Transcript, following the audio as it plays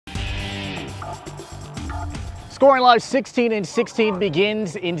Scoring Live 16-16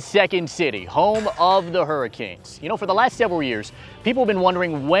 begins in Second City, home of the Hurricanes. You know, for the last several years, people have been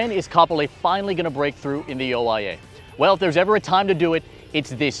wondering, when is Kapolei finally going to break through in the OIA? Well, if there's ever a time to do it, it's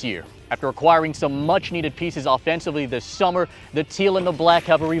this year. After acquiring some much-needed pieces offensively this summer, the teal and the black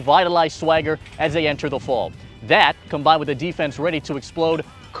have a revitalized swagger as they enter the fall. That, combined with a defense ready to explode,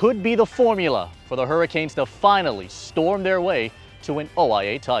 could be the formula for the Hurricanes to finally storm their way to an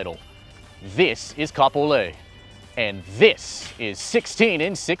OIA title. This is Kapolei, and this is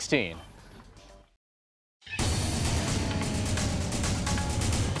 16-16.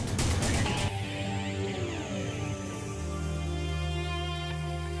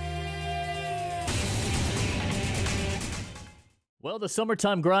 Well, the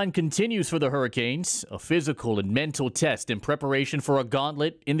summertime grind continues for the Hurricanes, a physical and mental test in preparation for a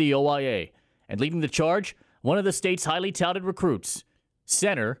gauntlet in the OIA. And leading the charge, one of the state's highly touted recruits,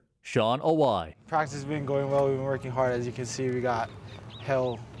 center Sean Owai. Practice has been going well. We've been working hard. As you can see, we got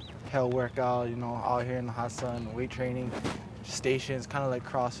hell workout, you know, out here in the hot sun, weight training stations, kind of like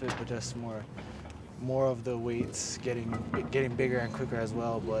CrossFit, but just more of the weights getting bigger and quicker as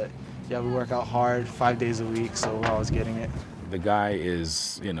well. But yeah, we work out hard 5 days a week, so we're always getting it. The guy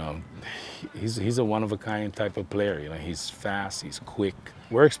is, you know, he's a one-of-a-kind type of player. You know, he's fast, he's quick.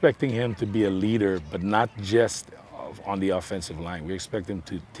 We're expecting him to be a leader, but not just on the offensive line. We expect him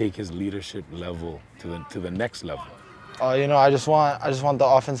to take his leadership level to the next level. You know, I just want the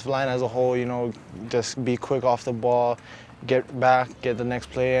offensive line as a whole. You know, just be quick off the ball, get back, get the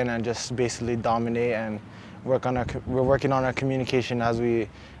next play in, and just basically dominate and we're working on our communication as we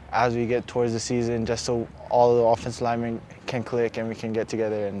get towards the season, just so all the offensive linemen can click and we can get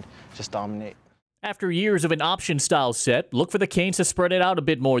together and just dominate. After years of an option-style set, look for the Canes to spread it out a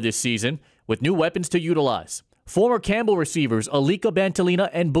bit more this season with new weapons to utilize. Former Campbell receivers Alika Bantalina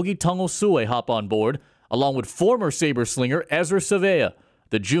and Boogie Tungo Sue hop on board, along with former Sabre slinger Ezra Savea.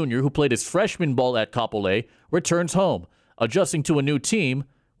 The junior, who played his freshman ball at Kapolei, returns home, adjusting to a new team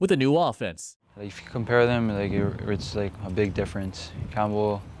with a new offense. If you compare them, it's like a big difference.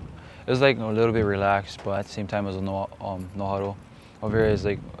 Campbell, it was like a little bit relaxed, but at the same time it was a no huddle. Over here is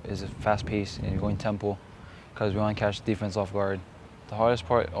a fast pace and going tempo, because we want to catch the defense off guard. The hardest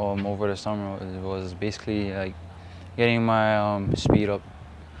part over the summer was basically like getting my speed up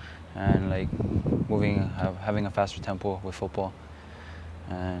and like having a faster tempo with football,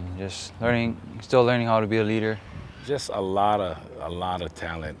 and just still learning how to be a leader. Just a lot of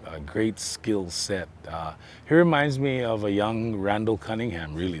talent, a great skill set. He reminds me of a young Randall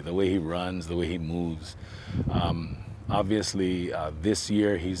Cunningham, really, the way he runs, the way he moves. Obviously, this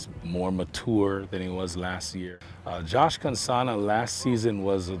year he's more mature than he was last year. Josh Kansana last season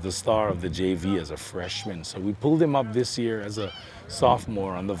was the star of the JV as a freshman, so we pulled him up this year as a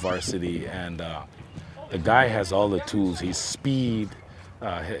sophomore on the varsity, and the guy has all the tools. He's speed.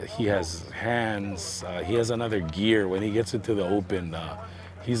 He has hands, he has another gear. When he gets into the open,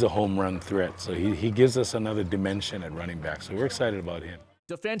 he's a home run threat. So he gives us another dimension at running back. So we're excited about him.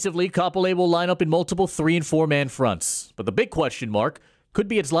 Defensively, Kapolei will line up in multiple 3- and 4-man fronts. But the big question mark could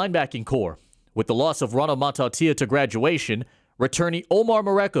be its linebacking core. With the loss of Ronald Matautia to graduation, returnee Omar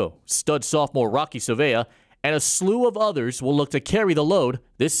Mareko, stud sophomore Rocky Savea, and a slew of others will look to carry the load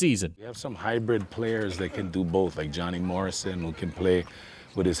this season. We have some hybrid players that can do both, like Johnny Morrison, who can play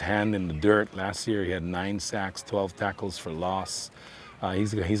with his hand in the dirt. Last year he had 9 sacks, 12 tackles for loss.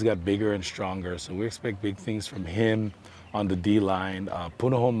 He's got bigger and stronger, so we expect big things from him on the D-line.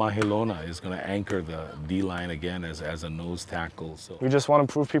 Punaho Mahilona is going to anchor the D-line again as a nose tackle. So we just want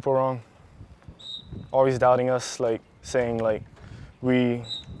to prove people wrong. Always doubting us, like saying like we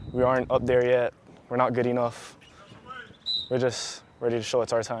aren't up there yet. We're not good enough. We're just ready to show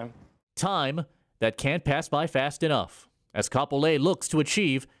it's our time. Time that can't pass by fast enough, as Kapolei looks to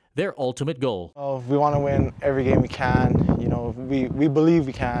achieve their ultimate goal. We want to win every game we can. You know, we believe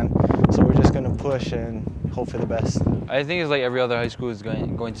we can, so we're just going to push and hope for the best. I think it's like every other high school is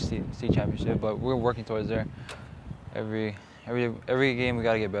going to state championship, but we're working towards there. Every game we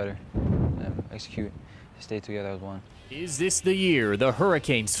got to get better and execute, stay together as one. Is this the year the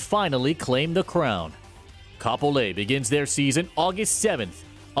Hurricanes finally claim the crown? Kapolei begins their season August 7th,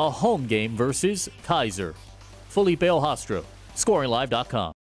 a home game versus Kaiser. Felipe Ojastro,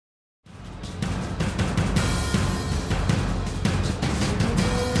 ScoringLive.com.